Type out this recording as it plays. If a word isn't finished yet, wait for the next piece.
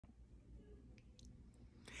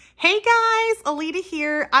Hey guys, Alita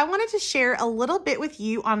here. I wanted to share a little bit with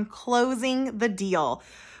you on closing the deal.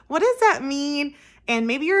 What does that mean? And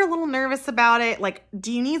maybe you're a little nervous about it. Like,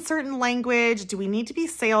 do you need certain language? Do we need to be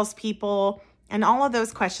salespeople? And all of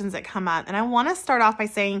those questions that come up. And I want to start off by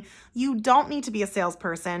saying you don't need to be a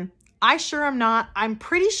salesperson. I sure am not. I'm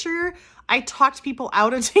pretty sure I talked people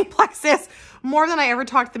out of doing Plexus more than I ever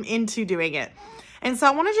talked them into doing it. And so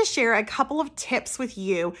I want to just share a couple of tips with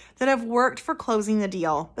you that have worked for closing the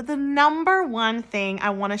deal. But the number one thing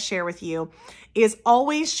I want to share with you is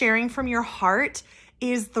always sharing from your heart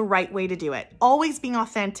is the right way to do it. Always being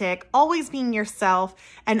authentic, always being yourself,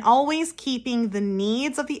 and always keeping the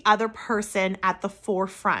needs of the other person at the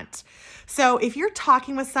forefront. So if you're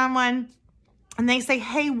talking with someone and they say,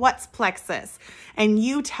 hey, what's Plexus? And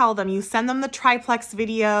you tell them, you send them the Triplex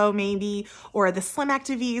video maybe, or the Slim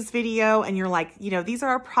Active Ease video, and you're like, these are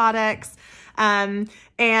our products. And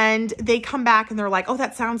they come back and they're like, oh,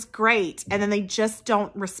 that sounds great. And then they just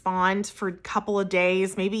don't respond for a couple of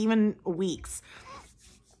days, maybe even weeks.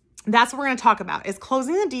 That's what we're going to talk about, is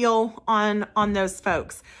closing the deal on those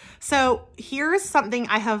folks. So here's something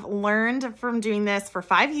I have learned from doing this for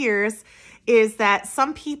 5 years, is that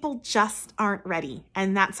some people just aren't ready,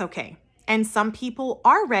 and that's okay. And some people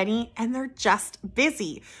are ready and they're just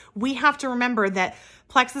busy. We have to remember that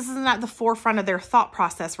Plexus isn't at the forefront of their thought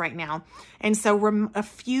process right now. And so a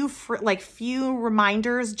few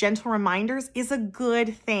reminders, gentle reminders, is a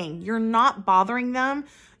good thing. You're not bothering them.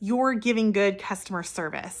 You're giving good customer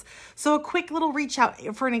service. So a quick little reach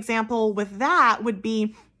out, for an example with that, would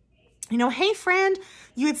be, hey friend,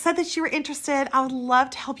 you had said that you were interested. I would love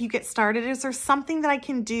to help you get started. Is there something that I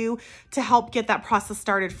can do to help get that process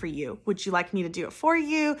started for you? Would you like me to do it for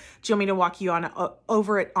you? Do you want me to walk you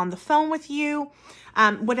over it on the phone with you?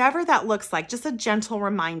 Whatever that looks like, just a gentle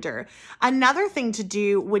reminder. Another thing to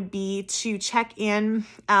do would be to check in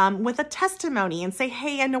with a testimony and say,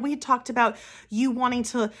 hey, I know we had talked about you wanting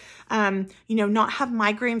to, not have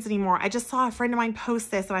migraines anymore. I just saw a friend of mine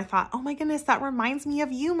post this and I thought, oh my goodness, that reminds me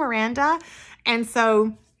of you, Miranda. And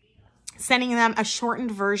so sending them a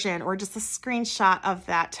shortened version or just a screenshot of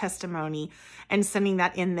that testimony and sending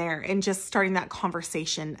that in there and just starting that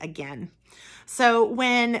conversation again. So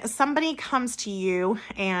when somebody comes to you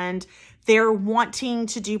and they're wanting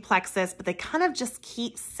to do Plexus, but they kind of just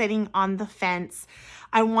keep sitting on the fence,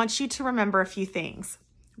 I want you to remember a few things.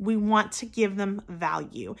 We want to give them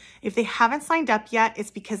value. If they haven't signed up yet, it's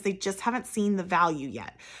because they just haven't seen the value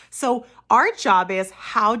yet. So our job is,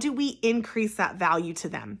 how do we increase that value to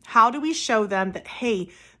them? How do we show them that, hey,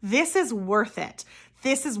 this is worth it?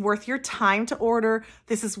 This is worth your time to order.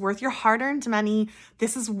 This is worth your hard-earned money.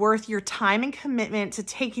 This is worth your time and commitment to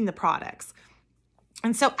taking the products.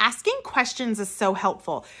 And so asking questions is so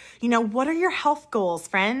helpful. What are your health goals,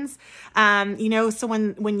 friends? So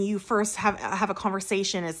when you first have a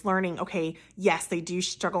conversation, it's learning, okay, yes, they do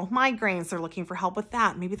struggle with migraines. They're looking for help with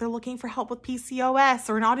that. Maybe they're looking for help with PCOS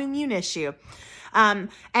or an autoimmune issue. And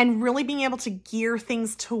really being able to gear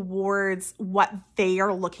things towards what they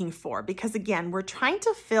are looking for. Because again, we're trying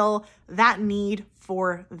to fill that need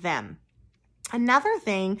for them. Another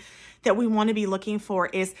thing that we want to be looking for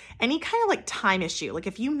is any kind of like time issue. Like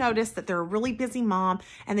if you notice that they're a really busy mom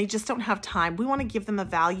and they just don't have time, we want to give them a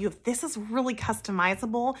value of this is really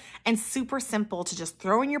customizable and super simple to just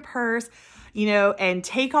throw in your purse, and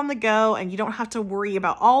take on the go, and you don't have to worry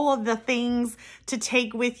about all of the things to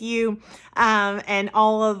take with you, and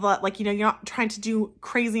all of the, you're not trying to do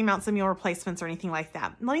crazy amounts of meal replacements or anything like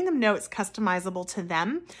that. Letting them know it's customizable to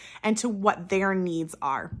them and to what their needs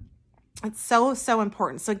are. It's so, so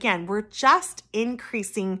important. So again, we're just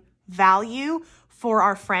increasing value for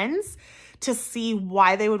our friends to see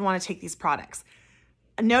why they would want to take these products.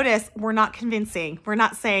 Notice we're not convincing. We're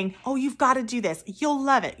not saying, oh, you've got to do this. You'll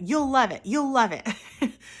love it. You'll love it. You'll love it.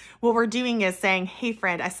 What we're doing is saying, hey,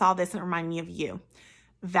 friend, I saw this and it reminded me of you.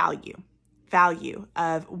 Value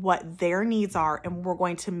of what their needs are, and we're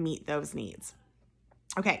going to meet those needs.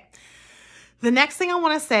 Okay. The next thing I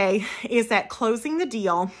want to say is that closing the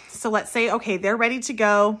deal. So let's say, okay, they're ready to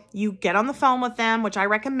go. You get on the phone with them, which I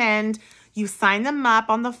recommend. You sign them up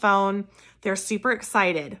on the phone. They're super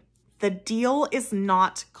excited. The deal is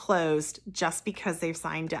not closed just because they've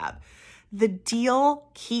signed up. The deal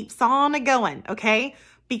keeps on going, okay?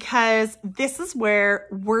 Because this is where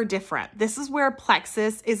we're different. This is where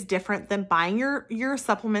Plexus is different than buying your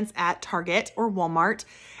supplements at Target or Walmart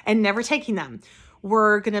and never taking them.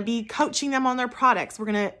 We're going to be coaching them on their products. We're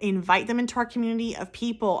going to invite them into our community of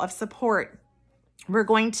people, of support. We're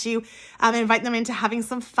going to invite them into having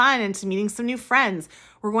some fun and to meeting some new friends.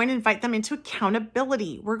 We're going to invite them into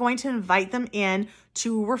accountability. We're going to invite them in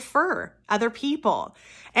to refer other people.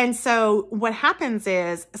 And so what happens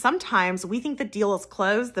is sometimes we think the deal is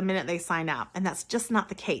closed the minute they sign up, and that's just not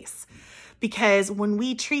the case. Because when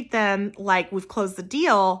we treat them like we've closed the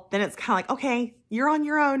deal, then it's kind of like, okay, you're on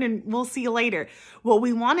your own and we'll see you later. What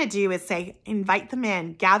we want to do is say, invite them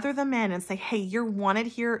in, gather them in and say, hey, you're wanted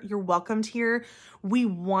here. You're welcomed here. We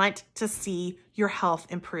want to see your health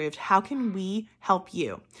improved. How can we help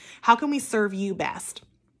you? How can we serve you best?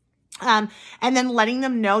 And then letting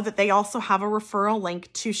them know that they also have a referral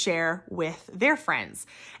link to share with their friends.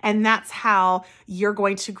 And that's how you're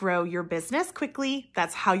going to grow your business quickly.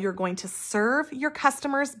 That's how you're going to serve your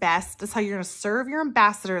customers best. That's how you're going to serve your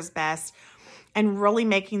ambassadors best, and really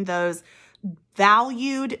making those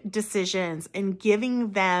valued decisions and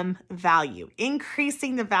giving them value,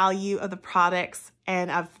 increasing the value of the products and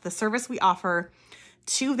of the service we offer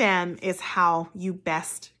to them is how you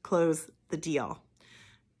best close the deal.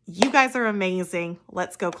 You guys are amazing.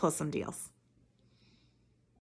 Let's go close some deals.